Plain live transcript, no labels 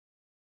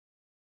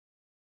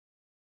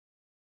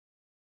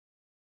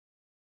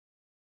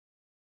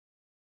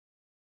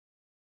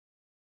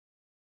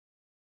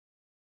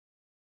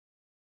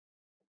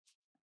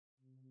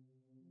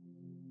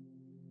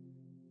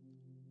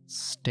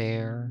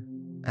Stare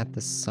at the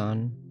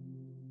sun.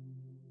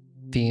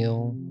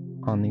 Feel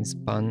on these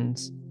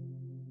buns.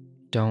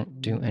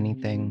 Don't do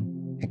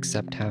anything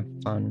except have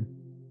fun.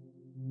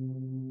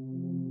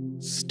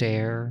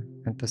 Stare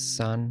at the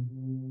sun.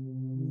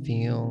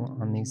 Feel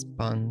on these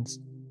buns.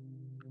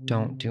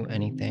 Don't do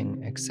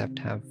anything except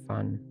have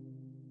fun.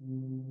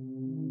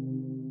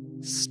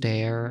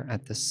 Stare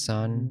at the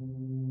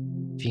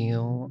sun.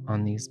 Feel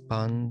on these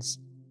buns.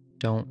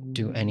 Don't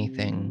do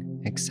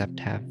anything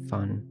except have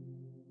fun.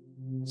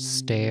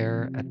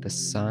 Stare at the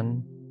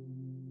sun.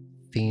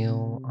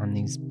 Feel on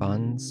these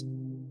buns.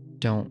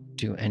 Don't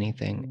do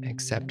anything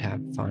except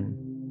have fun.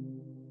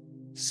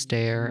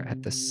 Stare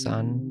at the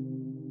sun.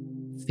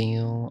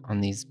 Feel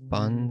on these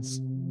buns.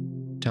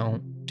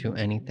 Don't do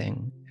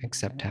anything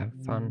except have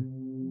fun.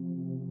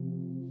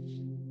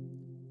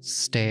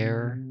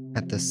 Stare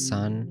at the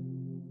sun.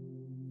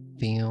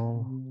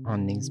 Feel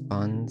on these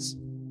buns.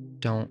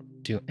 Don't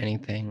do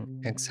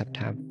anything except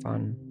have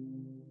fun.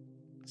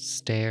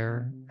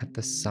 Stare at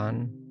the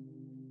sun.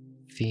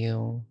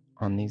 Feel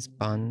on these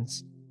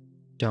buns.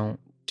 Don't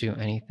do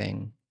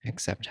anything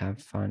except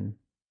have fun.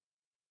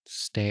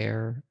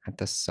 Stare at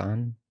the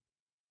sun.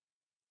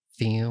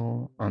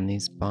 Feel on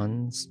these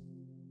buns.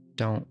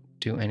 Don't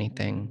do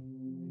anything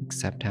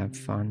except have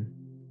fun.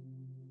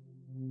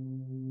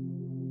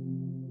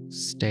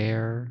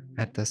 Stare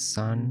at the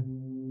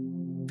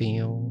sun.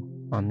 Feel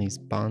on these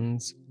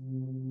buns.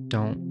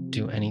 Don't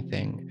do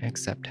anything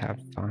except have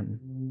fun.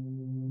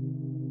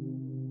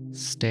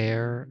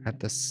 Stare at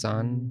the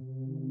sun.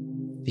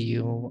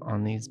 Feel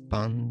on these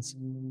buns.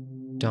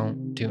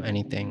 Don't do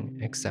anything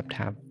except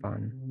have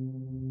fun.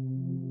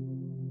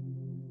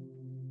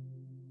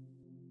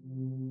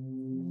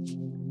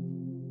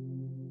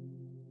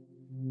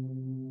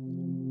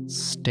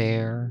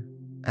 Stare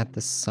at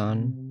the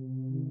sun.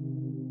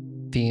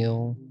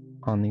 Feel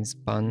on these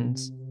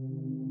buns.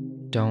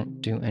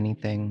 Don't do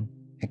anything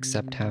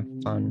except have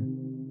fun.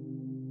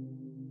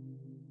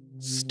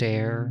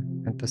 Stare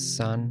at the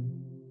sun.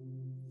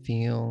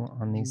 Feel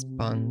on these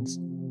buns.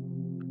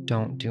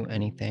 Don't do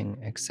anything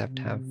except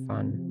have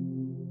fun.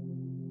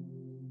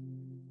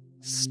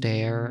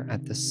 Stare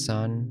at the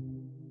sun.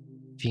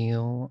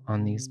 Feel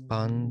on these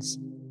buns.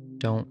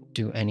 Don't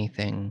do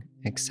anything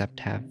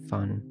except have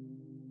fun.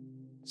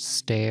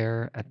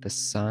 Stare at the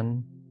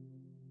sun.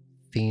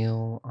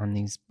 Feel on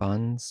these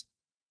buns.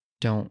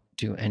 Don't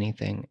do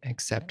anything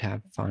except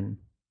have fun.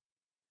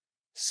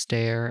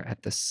 Stare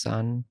at the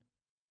sun.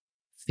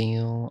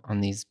 Feel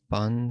on these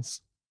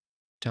buns.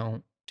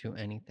 Don't do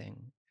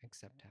anything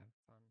except have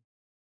fun.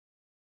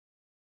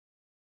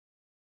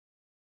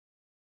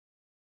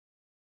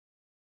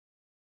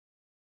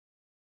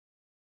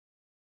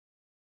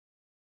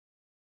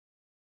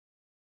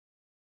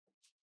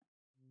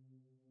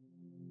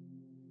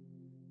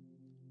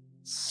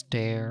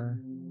 Stare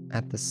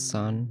at the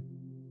sun.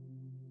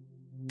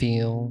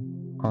 Feel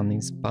on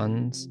these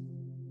buns.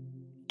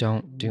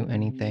 Don't do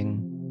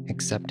anything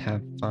except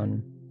have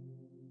fun.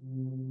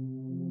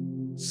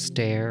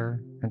 Stare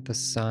at the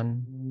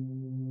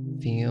sun.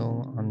 Feel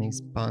on these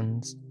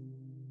buns.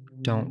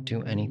 Don't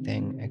do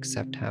anything except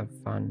have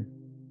fun.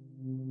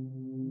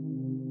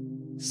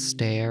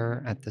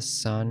 Stare at the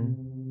sun.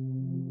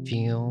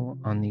 Feel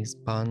on these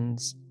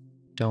buns.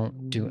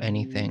 Don't do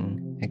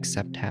anything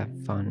except have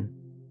fun.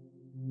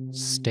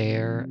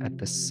 Stare at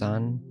the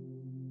sun.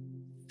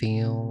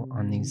 Feel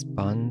on these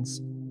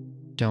buns.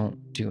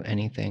 Don't do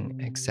anything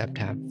except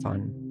have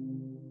fun.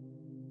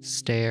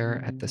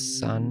 Stare at the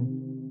sun.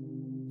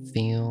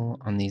 Feel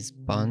on these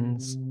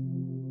buns.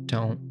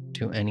 Don't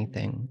do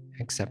anything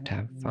except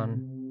have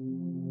fun.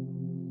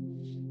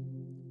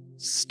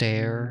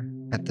 Stare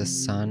at the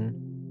sun.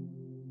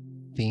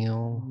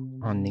 Feel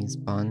on these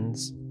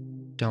buns.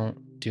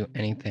 Don't do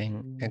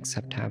anything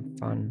except have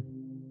fun.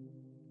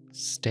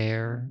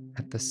 Stare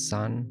at the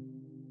sun.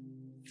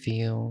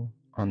 Feel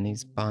on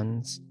these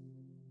buns.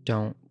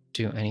 Don't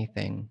do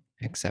anything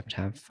except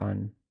have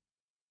fun.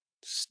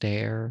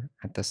 Stare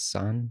at the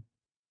sun.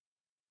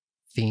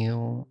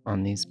 Feel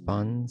on these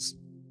buns.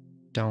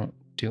 Don't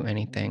do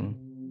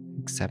anything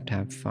except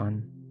have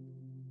fun.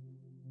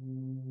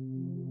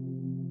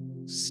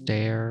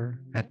 Stare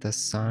at the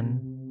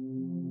sun.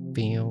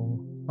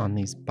 Feel on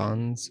these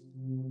buns.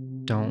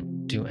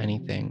 Don't do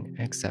anything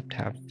except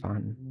have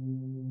fun.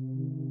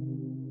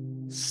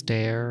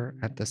 Stare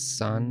at the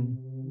sun.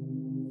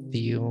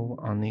 Feel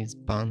on these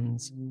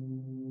buns.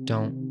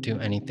 Don't do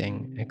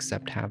anything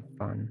except have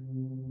fun.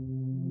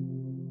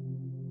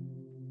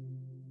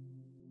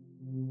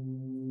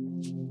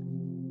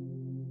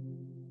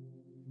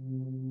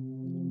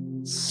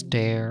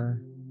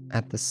 Stare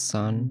at the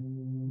sun.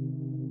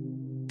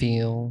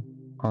 Feel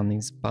on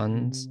these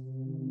buns.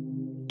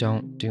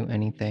 Don't do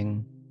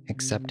anything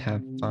except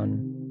have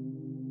fun.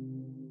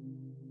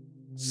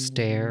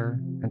 Stare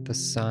at the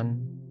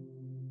sun.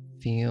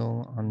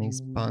 Feel on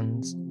these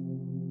buns.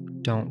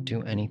 Don't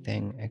do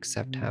anything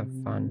except have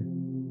fun.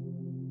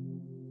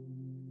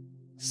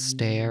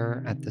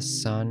 Stare at the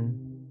sun.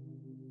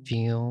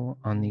 Feel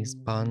on these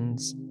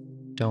buns.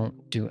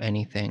 Don't do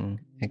anything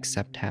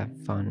except have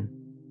fun.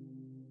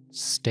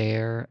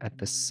 Stare at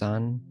the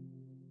sun,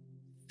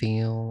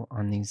 feel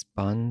on these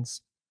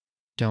buns,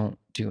 don't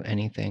do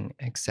anything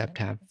except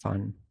have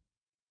fun.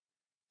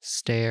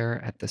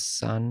 Stare at the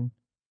sun,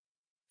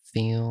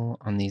 feel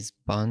on these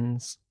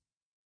buns,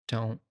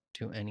 don't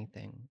do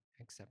anything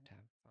except have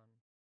fun.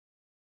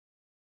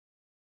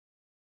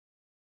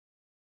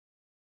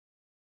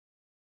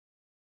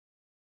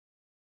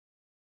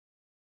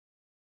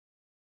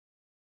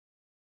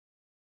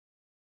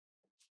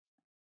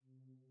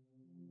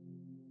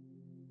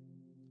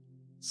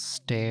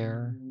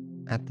 Stare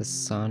at the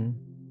sun,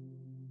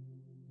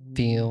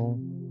 feel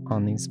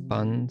on these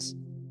buns,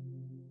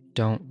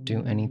 don't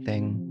do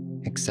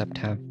anything except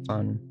have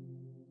fun.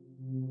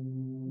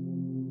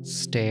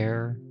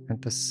 Stare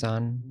at the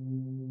sun,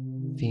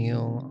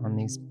 feel on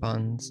these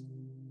buns,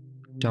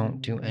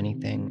 don't do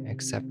anything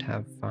except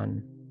have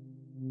fun.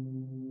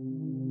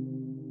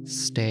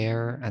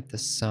 Stare at the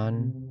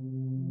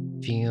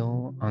sun,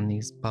 feel on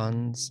these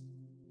buns,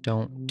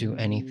 don't do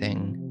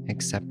anything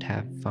except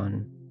have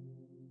fun.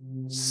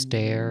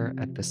 Stare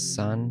at the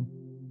sun,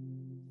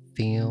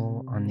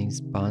 feel on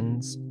these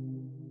buns,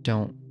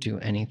 don't do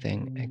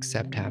anything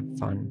except have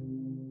fun.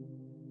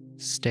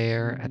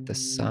 Stare at the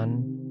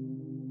sun,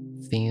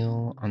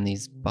 feel on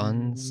these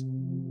buns,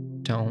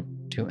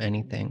 don't do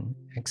anything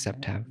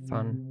except have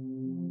fun.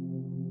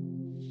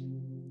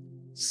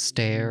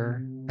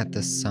 Stare at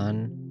the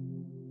sun,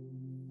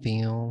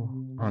 feel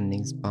on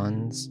these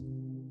buns,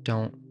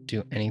 don't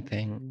do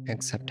anything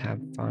except have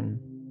fun.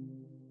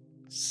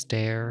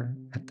 Stare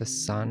at the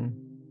sun,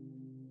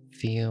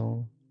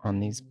 feel on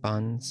these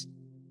buns,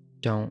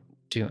 don't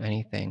do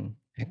anything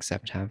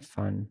except have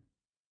fun.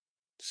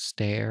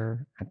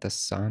 Stare at the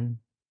sun,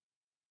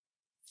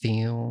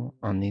 feel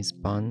on these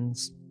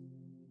buns,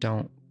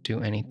 don't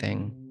do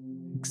anything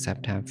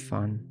except have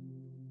fun.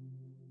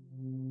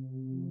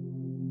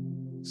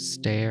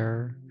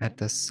 Stare at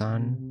the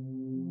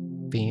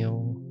sun,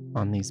 feel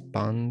on these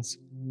buns,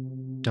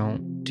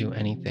 don't do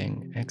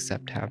anything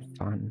except have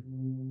fun.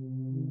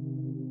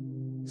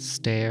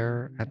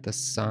 Stare at the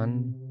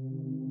sun,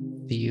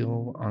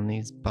 feel on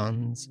these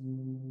buns,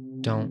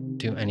 don't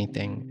do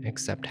anything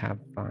except have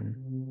fun.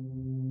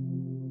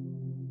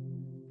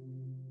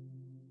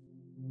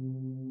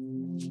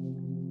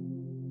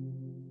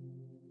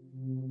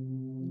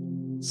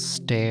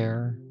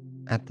 Stare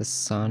at the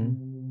sun,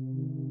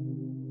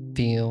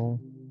 feel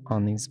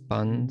on these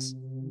buns,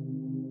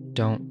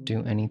 don't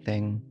do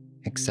anything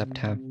except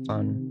have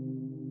fun.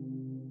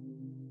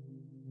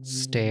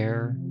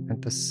 Stare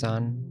at the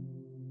sun,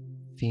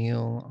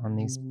 feel on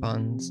these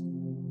buns,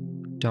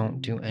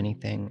 don't do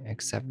anything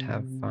except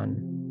have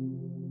fun.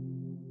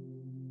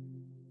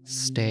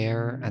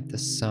 Stare at the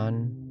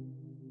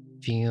sun,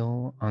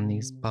 feel on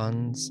these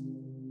buns,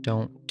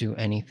 don't do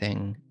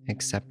anything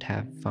except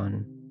have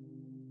fun.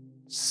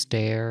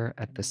 Stare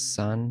at the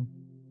sun,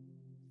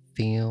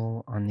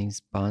 feel on these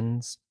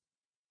buns,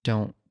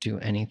 don't do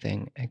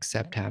anything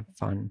except have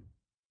fun.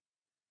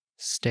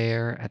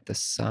 Stare at the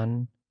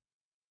sun,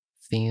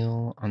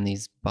 feel on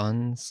these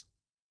buns,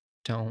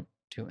 don't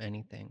do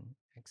anything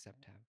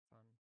except have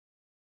fun.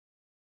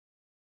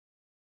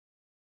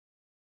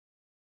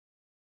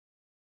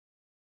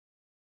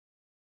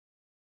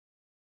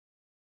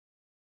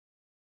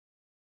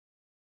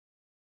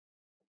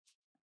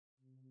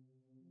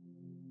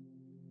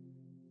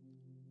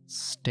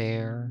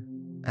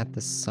 Stare at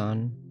the sun,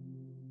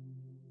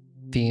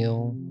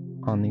 feel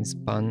on these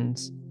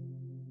buns,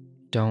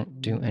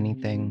 don't do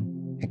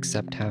anything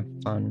except have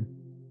fun.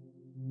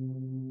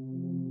 Stare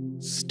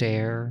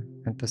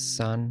at the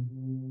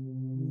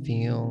sun,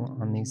 feel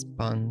on these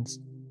buns,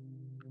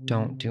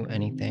 don't do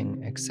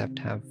anything except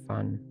have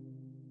fun.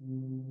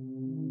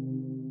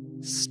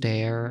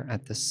 Stare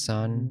at the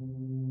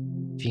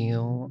sun,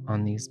 feel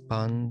on these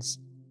buns,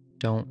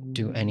 don't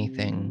do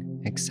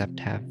anything except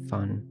have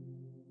fun.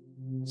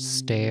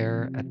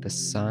 Stare at the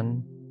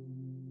sun,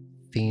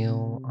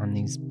 feel on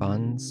these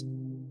buns,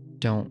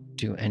 don't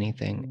do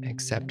anything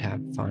except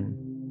have fun.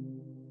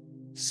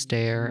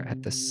 Stare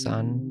at the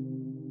sun,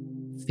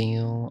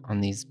 feel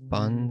on these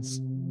buns,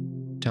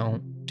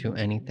 don't do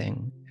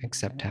anything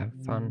except have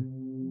fun.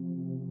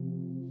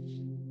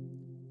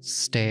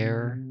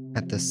 Stare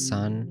at the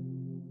sun,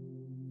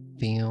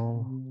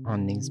 feel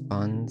on these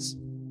buns,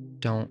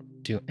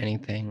 don't do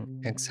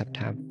anything except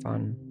have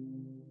fun.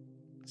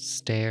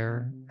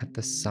 Stare at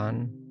the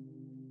sun,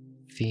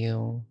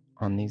 feel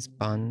on these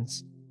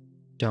buns,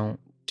 don't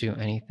do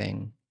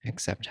anything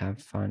except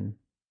have fun.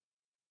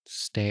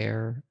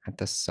 Stare at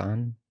the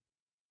sun,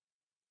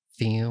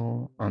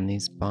 feel on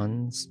these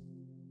buns,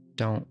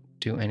 don't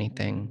do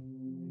anything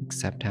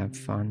except have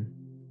fun.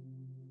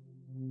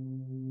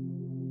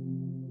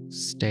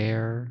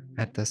 Stare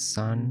at the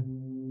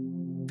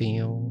sun,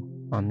 feel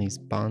on these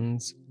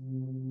buns,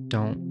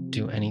 don't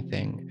do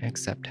anything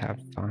except have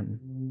fun.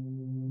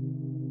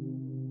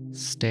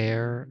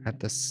 Stare at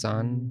the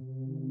sun,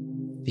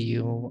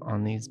 feel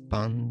on these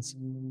buns,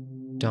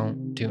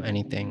 don't do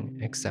anything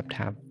except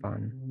have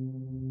fun.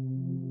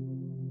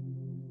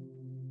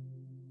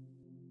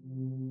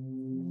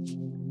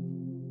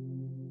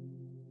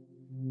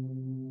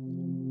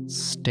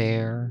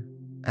 Stare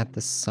at the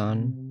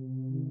sun,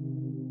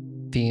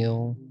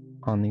 feel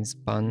on these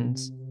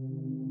buns,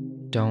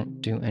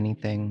 don't do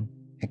anything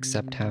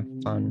except have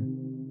fun.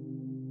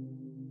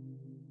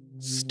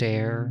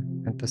 Stare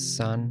at the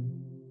sun,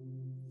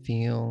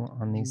 feel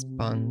on these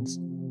buns,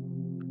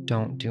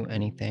 don't do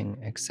anything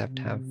except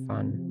have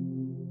fun.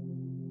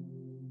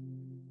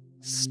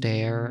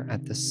 Stare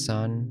at the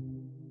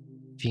sun,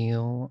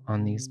 feel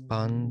on these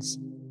buns,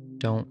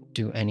 don't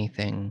do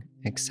anything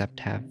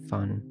except have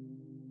fun.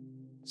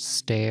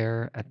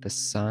 Stare at the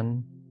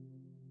sun,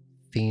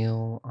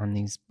 feel on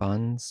these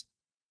buns,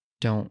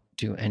 don't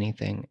do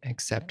anything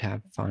except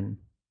have fun.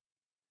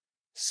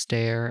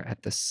 Stare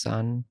at the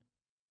sun,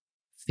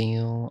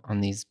 feel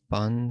on these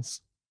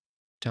buns,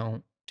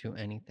 don't do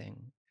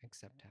anything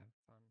except have